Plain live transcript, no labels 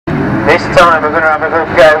time, we're going to have a good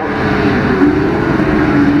go.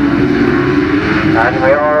 And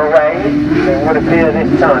we are away, it would appear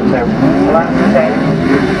this time, so last 10.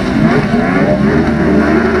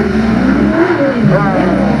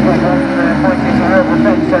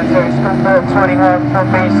 So it's Scunthorpe 21 from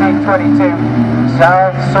BC 22,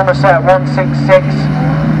 South Somerset 166.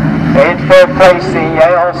 In third place, the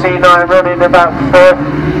ARC 9 running about 4th.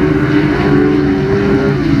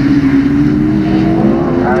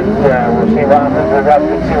 And we'll see what happens with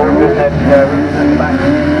Radford 200 at the back.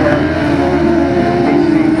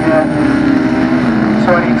 BC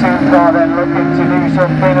 22 car then looking to do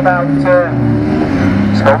something about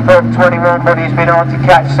Scunthorpe 21, but he's been hard to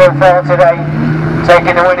catch so far today.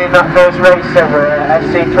 Taking the win in that first race, so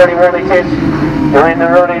SC21 it is, doing the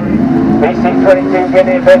running. BC22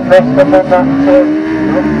 getting a bit messed up on that,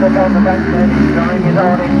 looking up on the back there, trying his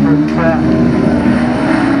hardest, but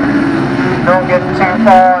not getting too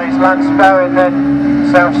far. It's Lance Bowen then,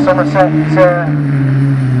 South Somerset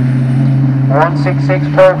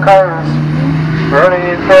 166 Paul Coles. Running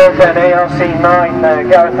in third then, ARC 9,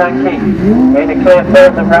 Gareth Hankey in a clear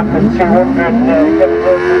third of Radford 200, Kevin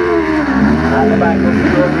Wilson. At the back of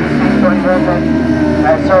the BC21 then,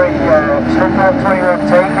 Scunthorpe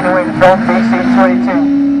 21 taking a win from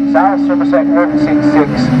BC22, South Somerset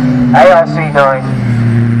 166, ARC 9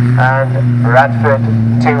 and Radford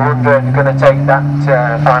 200 going to take that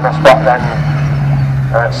final spot then.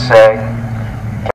 Let's